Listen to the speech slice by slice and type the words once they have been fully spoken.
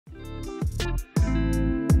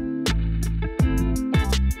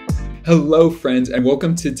Hello friends, and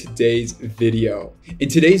welcome to today's video. In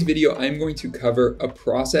today's video, I'm going to cover a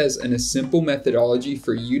process and a simple methodology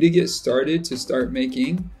for you to get started to start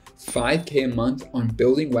making $5K a month on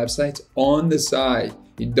building websites on the side.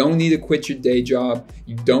 You don't need to quit your day job.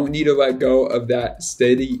 You don't need to let go of that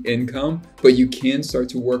steady income, but you can start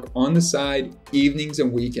to work on the side evenings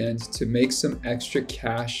and weekends to make some extra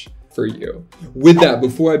cash for you. With that,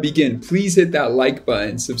 before I begin, please hit that like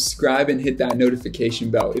button, subscribe, and hit that notification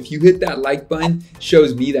bell. If you hit that like button, it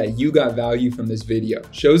shows me that you got value from this video.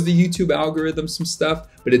 Shows the YouTube algorithm some stuff,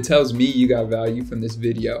 but it tells me you got value from this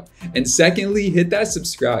video. And secondly, hit that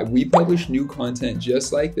subscribe. We publish new content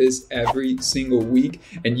just like this every single week,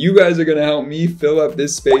 and you guys are gonna help me fill up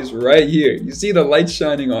this space right here. You see the light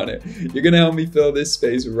shining on it. You're gonna help me fill this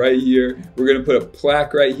space right here. We're gonna put a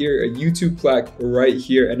plaque right here, a YouTube plaque right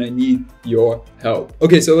here, and I need your help.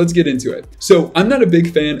 Okay, so let's get into it. So I'm not a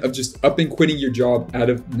big fan of just up and quitting your job out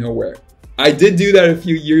of nowhere. I did do that a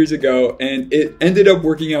few years ago, and it ended up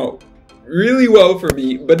working out really well for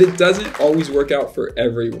me, but it doesn't always work out for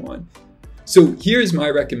everyone. So here's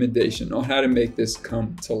my recommendation on how to make this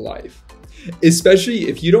come to life. Especially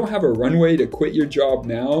if you don't have a runway to quit your job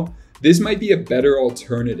now, this might be a better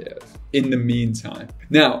alternative in the meantime.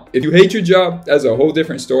 Now, if you hate your job, that's a whole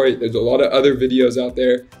different story. There's a lot of other videos out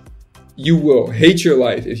there. You will hate your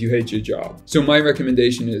life if you hate your job. So my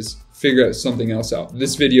recommendation is figure out something else out.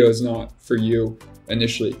 This video is not for you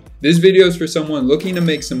initially. This video is for someone looking to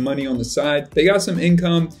make some money on the side. They got some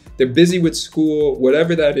income, they're busy with school,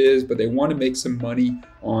 whatever that is, but they want to make some money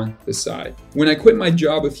on the side. When I quit my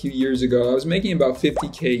job a few years ago, I was making about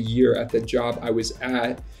 50K a year at the job I was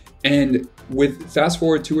at. And with fast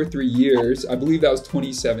forward 2 or 3 years, I believe that was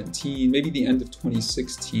 2017, maybe the end of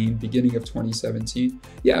 2016, beginning of 2017.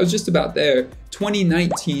 Yeah, I was just about there.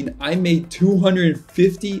 2019, I made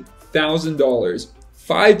 $250,000,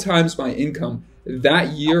 5 times my income that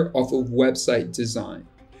year off of website design.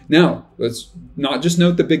 Now, let's not just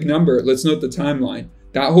note the big number, let's note the timeline.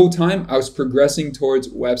 That whole time, I was progressing towards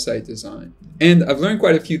website design. And I've learned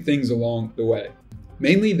quite a few things along the way.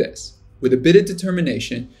 Mainly this, with a bit of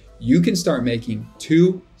determination, you can start making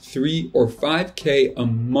 2, 3, or 5K a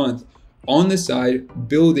month on the side,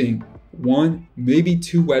 building 1, maybe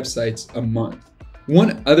 2 websites a month.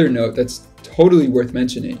 One other note that's totally worth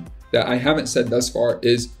mentioning that I haven't said thus far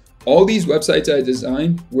is all these websites I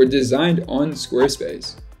designed were designed on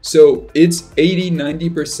Squarespace. So it's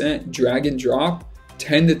 80–90% drag and drop,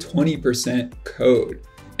 10 to 20% code.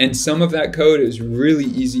 And some of that code is really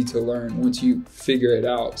easy to learn once you figure it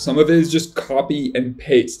out. Some of it is just copy and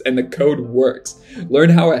paste and the code works. Learn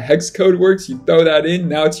how a hex code works, you throw that in,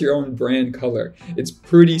 now it's your own brand color. It's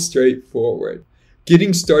pretty straightforward.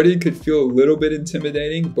 Getting started could feel a little bit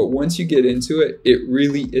intimidating, but once you get into it, it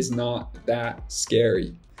really is not that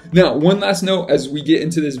scary. Now, one last note as we get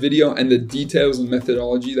into this video and the details and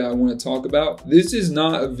methodology that I want to talk about. This is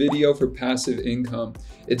not a video for passive income.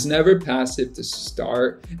 It's never passive to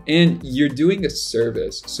start, and you're doing a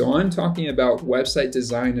service. So I'm talking about website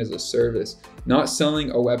design as a service, not selling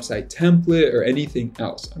a website template or anything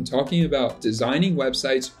else. I'm talking about designing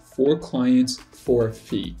websites for clients for a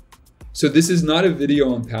fee. So this is not a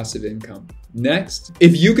video on passive income. Next,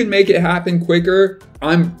 if you can make it happen quicker,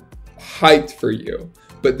 I'm hyped for you.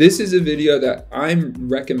 But this is a video that I'm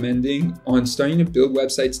recommending on starting to build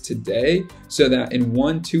websites today so that in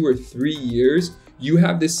 1, 2, or 3 years, you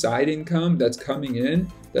have this side income that's coming in,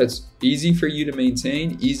 that's easy for you to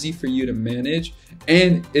maintain, easy for you to manage,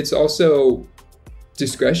 and it's also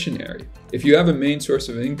discretionary. If you have a main source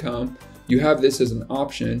of income, you have this as an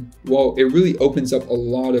option, well, it really opens up a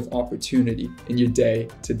lot of opportunity in your day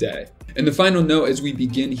to day. And the final note as we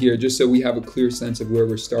begin here, just so we have a clear sense of where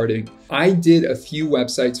we're starting, I did a few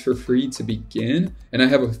websites for free to begin, and I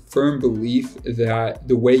have a firm belief that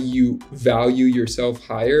the way you value yourself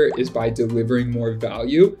higher is by delivering more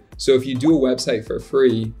value. So if you do a website for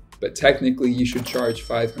free, but technically you should charge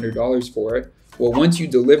 $500 for it, well, once you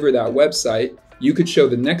deliver that website, you could show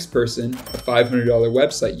the next person a $500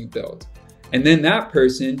 website you built. And then that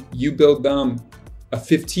person, you build them a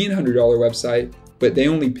 $1,500 website, but they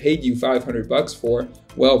only paid you $500 for,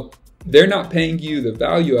 well, they're not paying you the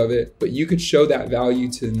value of it, but you could show that value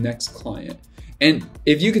to the next client. And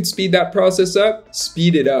if you could speed that process up,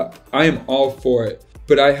 speed it up. I am all for it.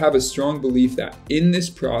 But I have a strong belief that in this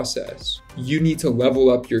process, you need to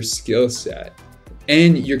level up your skill set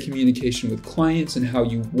and your communication with clients and how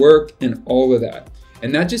you work and all of that.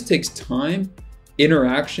 And that just takes time,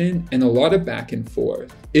 interaction, and a lot of back and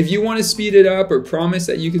forth. If you want to speed it up or promise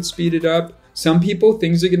that you could speed it up, Some people,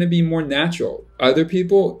 things are going to be more natural. Other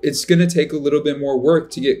people, it's going to take a little bit more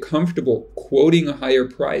work to get comfortable quoting a higher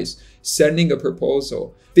price, sending a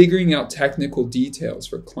proposal, figuring out technical details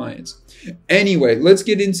for clients. Anyway, let's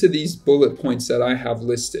get into these bullet points that I have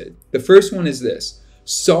listed. The first one is this: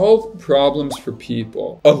 solve problems for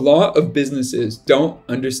people. A lot of businesses don't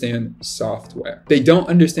understand software. They don't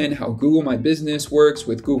understand how Google My Business works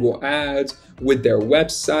with Google Ads, with their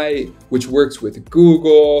website, which works with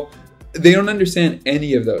Google. They don't understand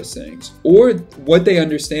any of those things, or what they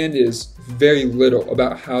understand is very little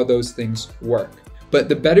about how those things work. But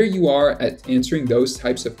the better you are at answering those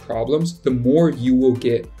types of problems, the more you will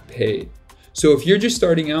get paid. So if you're just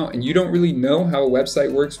starting out and you don't really know how a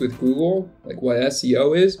website works with Google, like what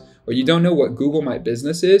SEO is, or you don't know what Google My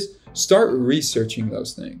Business is, start researching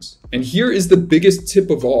those things. And here is the biggest tip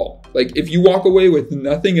of all. Like, if you walk away with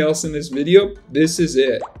nothing else in this video, this is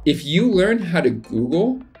it. If you learn how to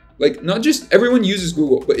Google, like, not just everyone uses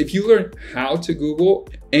Google, but if you learn how to Google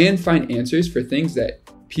and find answers for things that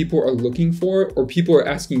people are looking for or people are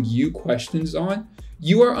asking you questions on,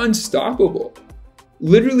 you are unstoppable.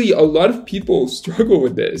 Literally, a lot of people struggle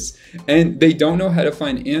with this and they don't know how to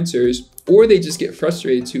find answers, or they just get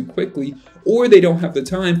frustrated too quickly, or they don't have the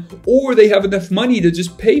time, or they have enough money to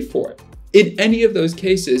just pay for it. In any of those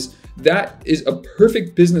cases, that is a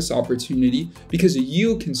perfect business opportunity because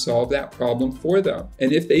you can solve that problem for them.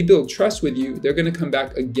 And if they build trust with you, they're going to come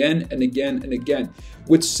back again and again and again.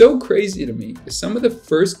 What's so crazy to me is some of the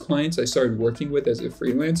first clients I started working with as a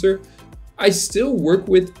freelancer, I still work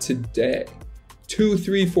with today. 2,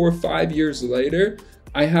 3, 4, 5 years later,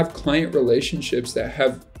 I have client relationships that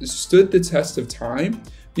have stood the test of time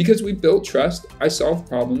because we built trust. I solved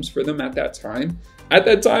problems for them at that time. At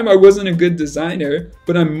that time, I wasn't a good designer,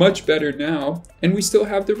 but I'm much better now, and we still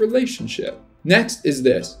have the relationship. Next is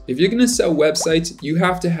this: if you're gonna sell websites, you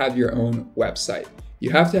have to have your own website. You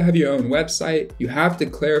have to have your own website. You have to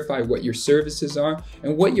clarify what your services are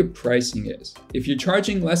and what your pricing is. If you're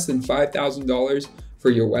charging less than $5,000 for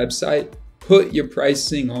your website, put your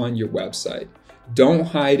pricing on your website. Don't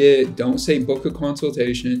hide it. Don't say book a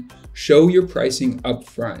consultation. Show your pricing up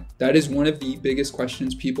front. That is one of the biggest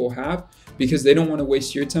questions people have because they don't want to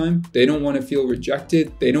waste your time. They don't want to feel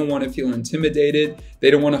rejected. They don't want to feel intimidated. They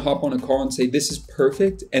don't want to hop on a call and say, this is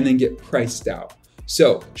perfect, and then get priced out.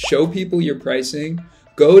 So show people your pricing.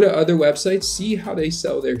 Go to other websites, see how they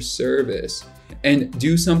sell their service, and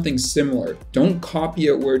do something similar. Don't copy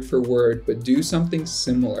it word for word, but do something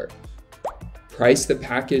similar. Price the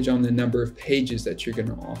package on the number of pages that you're going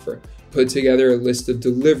to offer. Put together a list of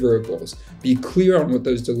deliverables. Be clear on what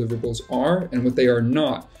those deliverables are and what they are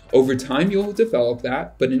not. Over time, you'll develop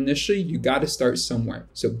that, but initially you got to start somewhere.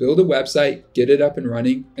 So build a website, get it up and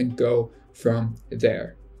running, and go from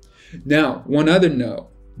there. Now, one other note,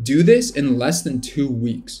 do this in less than 2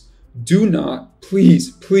 weeks. Do not,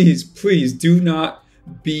 please, please, please do not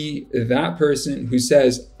be that person who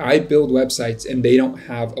says, I build websites and they don't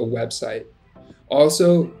have a website.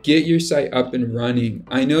 Also, get your site up and running.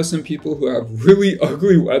 I know some people who have really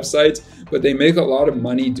ugly websites, but they make a lot of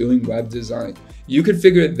money doing web design. You could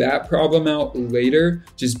figure that problem out later.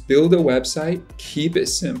 Just build a website, keep it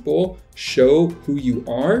simple, show who you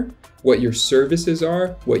are, what your services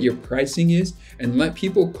are, what your pricing is, and let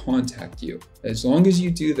people contact you. As long as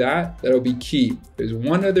you do that, that'll be key. There's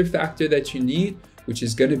one other factor that you need, which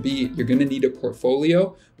is gonna be, you're gonna need a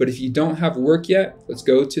portfolio. But if you don't have work yet, let's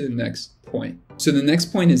go to the next point. So the next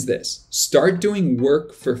point is this: start doing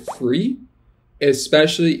work for free,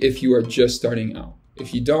 especially if you are just starting out.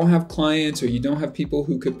 If you don't have clients or you don't have people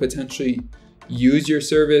who could potentially use your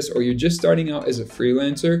service, or you're just starting out as a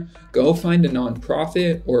freelancer, go find a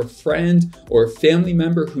nonprofit or a friend or a family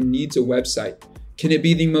member who needs a website. Can it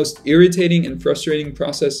be the most irritating and frustrating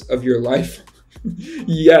process of your life?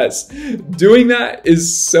 Yes, doing that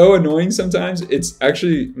is so annoying sometimes. It's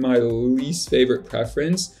actually my least favorite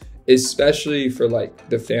preference, especially for like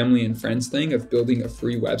the family and friends thing of building a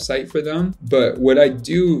free website for them. But what I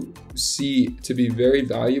do see to be very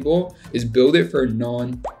valuable is build it for a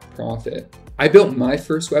non-profit. I built my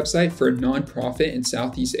first website for a nonprofit in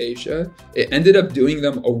Southeast Asia. It ended up doing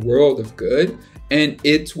them a world of good, and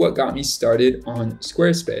it's what got me started on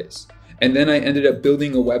Squarespace. And then I ended up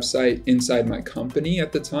building a website inside my company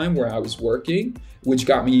at the time where I was working, which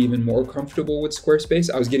got me even more comfortable with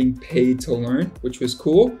Squarespace. I was getting paid to learn, which was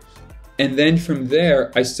cool. And then from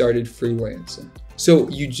there, I started freelancing. So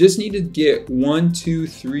you just need to get 1, 2,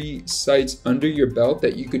 3 sites under your belt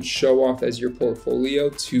that you could show off as your portfolio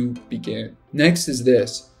to begin. Next is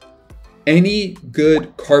this: any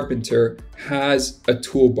good carpenter has a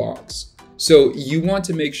toolbox. So you want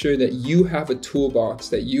to make sure that you have a toolbox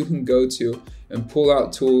that you can go to and pull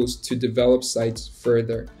out tools to develop sites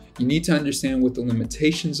further. You need to understand what the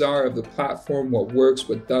limitations are of the platform, what works,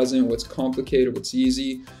 what doesn't, what's complicated, what's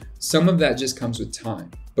easy. Some of that just comes with time.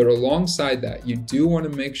 But alongside that, you do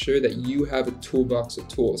want to make sure that you have a toolbox of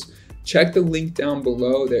tools. Check the link down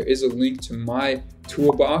below. There is a link to my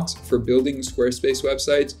toolbox for building Squarespace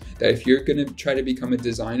websites that if you're going to try to become a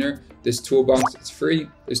designer, this toolbox is free.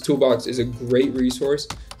 This toolbox is a great resource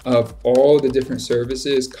of all the different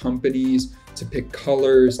services, companies, to pick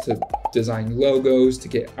colors, to design logos, to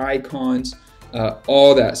get icons,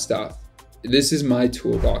 all that stuff. This is my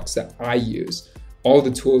toolbox that I use. All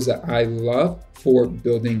the tools that I love for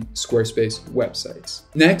building Squarespace websites.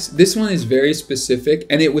 Next, this one is very specific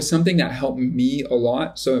and it was something that helped me a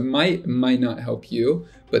lot. So it might not help you,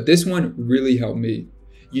 but this one really helped me.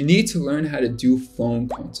 You need to learn how to do phone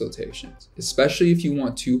consultations, especially if you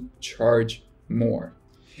want to charge more.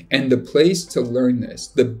 And the place to learn this,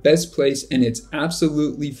 the best place, and it's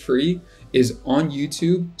absolutely free, is on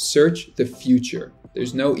YouTube. Search The Future.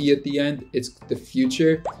 There's no E at the end, it's The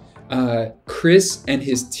Future. Chris and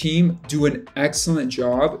his team do an excellent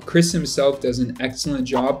job. Chris himself does an excellent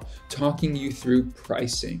job talking you through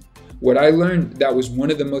pricing. What I learned that was one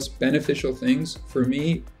of the most beneficial things for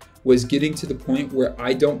me was getting to the point where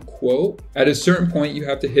I don't quote. At a certain point, you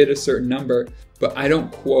have to hit a certain number, but I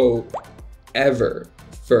don't quote ever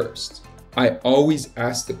first. I always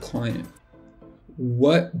ask the client,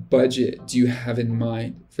 what budget do you have in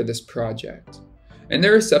mind for this project? And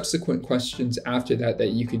there are subsequent questions after that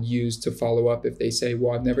that you could use to follow up if they say,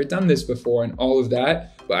 well, I've never done this before and all of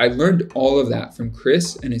that. But I learned all of that from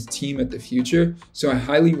Chris and his team at The Future. So I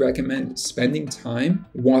highly recommend spending time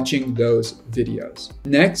watching those videos.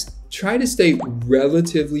 Next, try to stay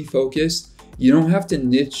relatively focused. You don't have to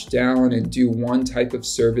niche down and do one type of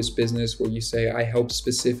service business where you say, I help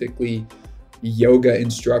specifically yoga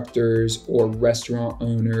instructors or restaurant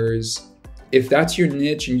owners. If that's your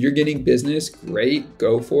niche and you're getting business, great,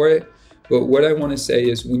 go for it. But what I want to say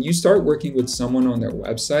is when you start working with someone on their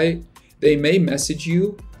website, they may message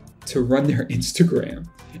you to run their Instagram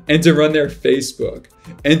and to run their Facebook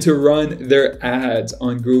and to run their ads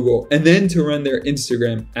on Google and then to run their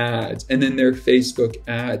Instagram ads and then their Facebook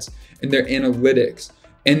ads and their analytics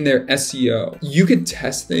and their SEO. You could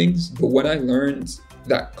test things, but what I learned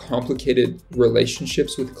that complicated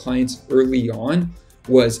relationships with clients early on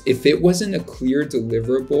was if it wasn't a clear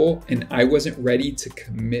deliverable and I wasn't ready to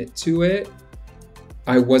commit to it,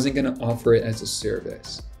 I wasn't going to offer it as a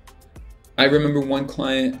service. I remember one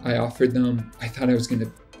client, I offered them, I thought I was going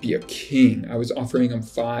to be a king. I was offering them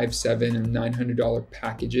 $500, $700, and $900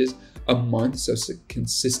 packages a month, so it's a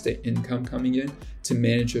consistent income coming in to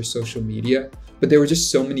manage their social media. But there were just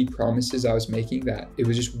so many promises I was making that it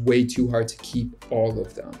was just way too hard to keep all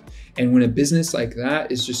of them. And when a business like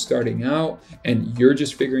that is just starting out and you're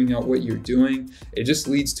just figuring out what you're doing, it just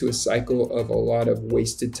leads to a cycle of a lot of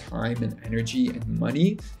wasted time and energy and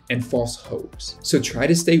money and false hopes. So try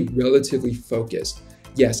to stay relatively focused.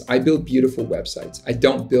 Yes, I build beautiful websites. I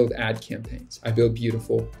don't build ad campaigns. I build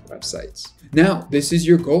beautiful websites. Now, this is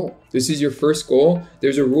your goal. This is your first goal.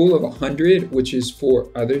 There's a rule of 100, which is for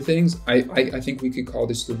other things. I think we could call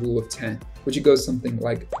this the rule of 10, which it goes something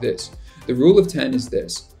like this. The rule of 10 is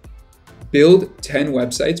this. Build 10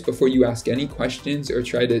 websites before you ask any questions or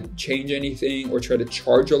try to change anything or try to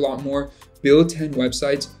charge a lot more. Build 10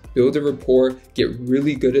 websites, build a rapport, get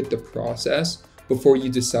really good at the process before you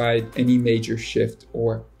decide any major shift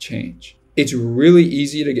or change. It's really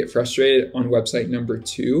easy to get frustrated on website number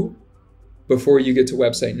 2 before you get to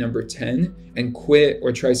website number 10 and quit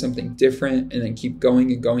or try something different and then keep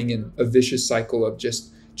going and going in a vicious cycle of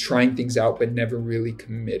just trying things out but never really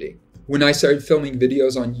committing. When I started filming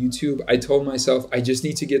videos on YouTube, I told myself I just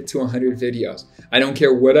need to get to 100 videos. I don't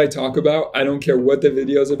care what I talk about. I don't care what the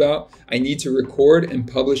video is about. I need to record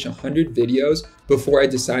and publish 100 videos before I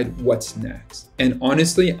decide what's next. And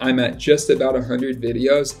honestly, I'm at just about 100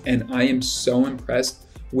 videos and I am so impressed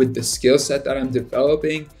with the skill set that I'm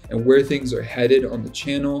developing and where things are headed on the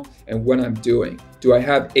channel and what I'm doing. Do I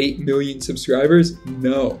have 8 million subscribers?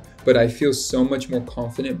 No, but I feel so much more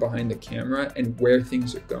confident behind the camera and where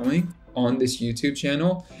things are going on this YouTube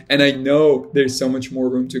channel. And I know there's so much more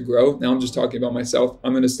room to grow. Now I'm just talking about myself.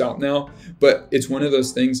 I'm gonna stop now, but it's one of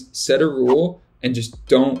those things, set a rule and just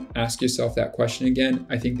don't ask yourself that question again.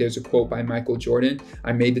 I think there's a quote by Michael Jordan.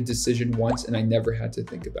 I made the decision once and I never had to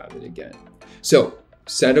think about it again. So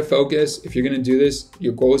set a focus. If you're gonna do this,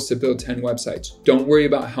 your goal is to build 10 websites. Don't worry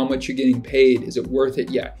about how much you're getting paid. Is it worth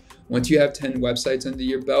it? Yeah. Once you have 10 websites under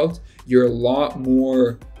your belt, you're a lot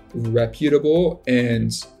more reputable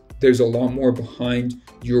and there's a lot more behind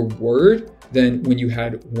your word than when you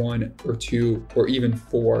had 1 or 2 or even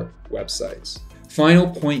 4 websites. Final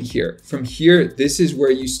point here. From here, this is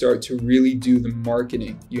where you start to really do the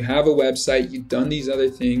marketing. You have a website, you've done these other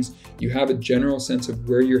things, you have a general sense of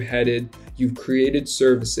where you're headed, you've created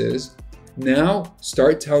services. Now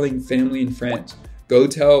start telling family and friends. Go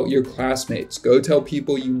tell your classmates, go tell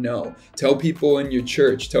people you know, tell people in your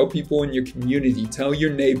church, tell people in your community, tell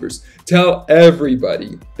your neighbors, tell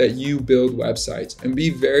everybody that you build websites, and be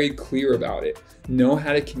very clear about it. Know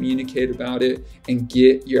how to communicate about it and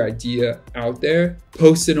get your idea out there.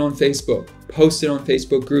 Post it on Facebook, post it on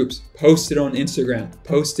Facebook groups, post it on Instagram,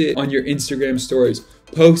 post it on your Instagram stories,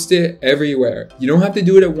 post it everywhere. You don't have to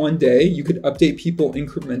do it at one day. You could update people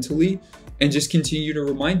incrementally and just continue to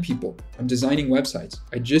remind people, I'm designing websites.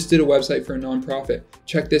 I just did a website for a nonprofit.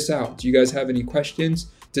 Check this out. Do you guys have any questions?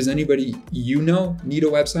 Does anybody you know need a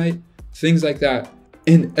website? Things like that.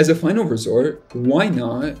 And as a final resort, why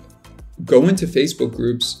not go into Facebook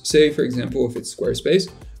groups? Say, for example, if it's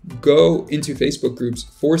Squarespace, go into Facebook groups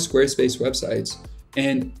for Squarespace websites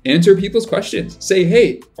and answer people's questions. Say,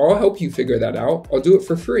 hey, I'll help you figure that out. I'll do it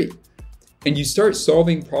for free. And you start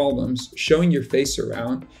solving problems, showing your face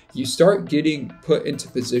around, you start getting put into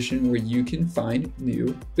a position where you can find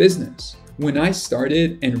new business. When I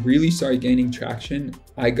started and really started gaining traction,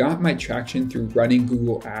 I got my traction through running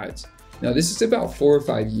Google Ads. Now, this is about 4 or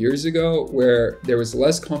 5 years ago where there was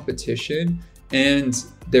less competition and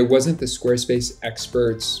there wasn't the Squarespace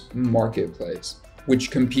Experts marketplace, which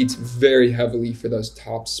competes very heavily for those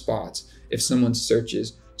top spots if someone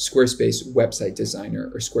searches Squarespace website designer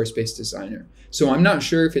or Squarespace designer. So I'm not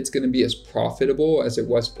sure if it's going to be as profitable as it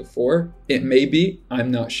was before. It may be, I'm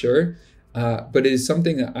not sure, but it is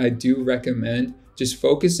something that I do recommend, just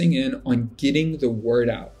focusing in on getting the word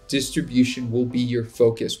out. Distribution will be your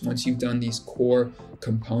focus. Once you've done these core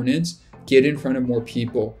components, get in front of more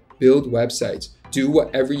people, build websites, do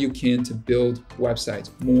whatever you can to build websites,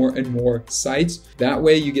 more and more sites. That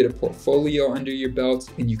way you get a portfolio under your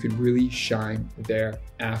belt and you can really shine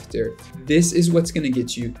thereafter. This is what's gonna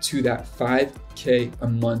get you to that 5K a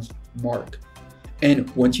month mark.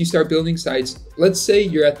 And once you start building sites, let's say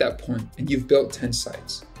you're at that point and you've built 10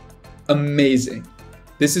 sites. Amazing.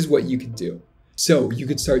 This is what you could do. So you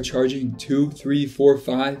could start charging 2, 3, 4,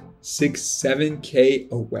 5, 6, 7K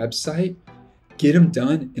a website. Get them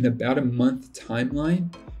done in about a month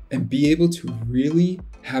timeline and be able to really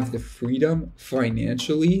have the freedom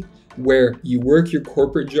financially where you work your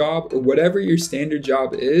corporate job or whatever your standard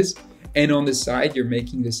job is, and on the side, you're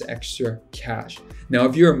making this extra cash. Now,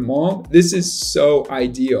 if you're a mom, this is so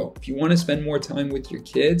ideal. If you want to spend more time with your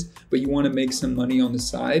kids, but you want to make some money on the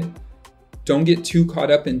side, don't get too caught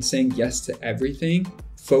up in saying yes to everything.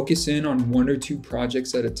 Focus in on 1 or 2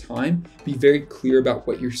 projects at a time. Be very clear about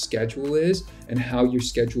what your schedule is and how your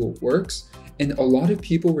schedule works. And a lot of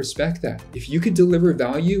people respect that. If you could deliver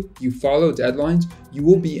value, you follow deadlines, you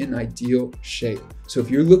will be in ideal shape. So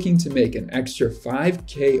if you're looking to make an extra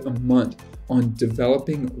 5K a month on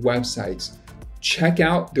developing websites, check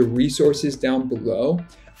out the resources down below.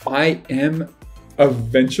 I am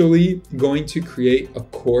eventually going to create a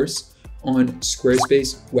course on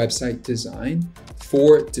Squarespace website design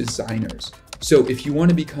for designers. So if you want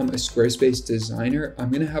to become a Squarespace designer,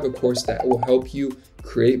 I'm going to have a course that will help you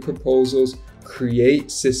create proposals,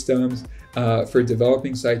 create systems for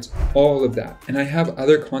developing sites, all of that. And I have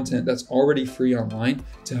other content that's already free online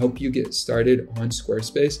to help you get started on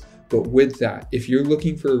Squarespace. But with that, if you're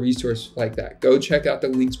looking for a resource like that, go check out the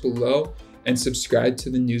links below and subscribe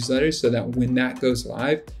to the newsletter so that when that goes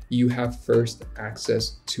live, you have first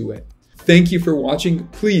access to it. Thank you for watching.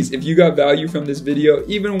 Please, if you got value from this video,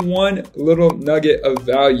 even one little nugget of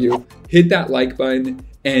value, hit that like button.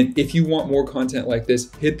 And if you want more content like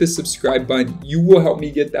this, hit the subscribe button. You will help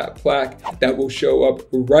me get that plaque that will show up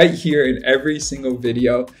right here in every single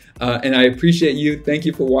video. And I appreciate you. Thank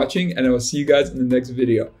you for watching, and I will see you guys in the next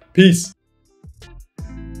video. Peace.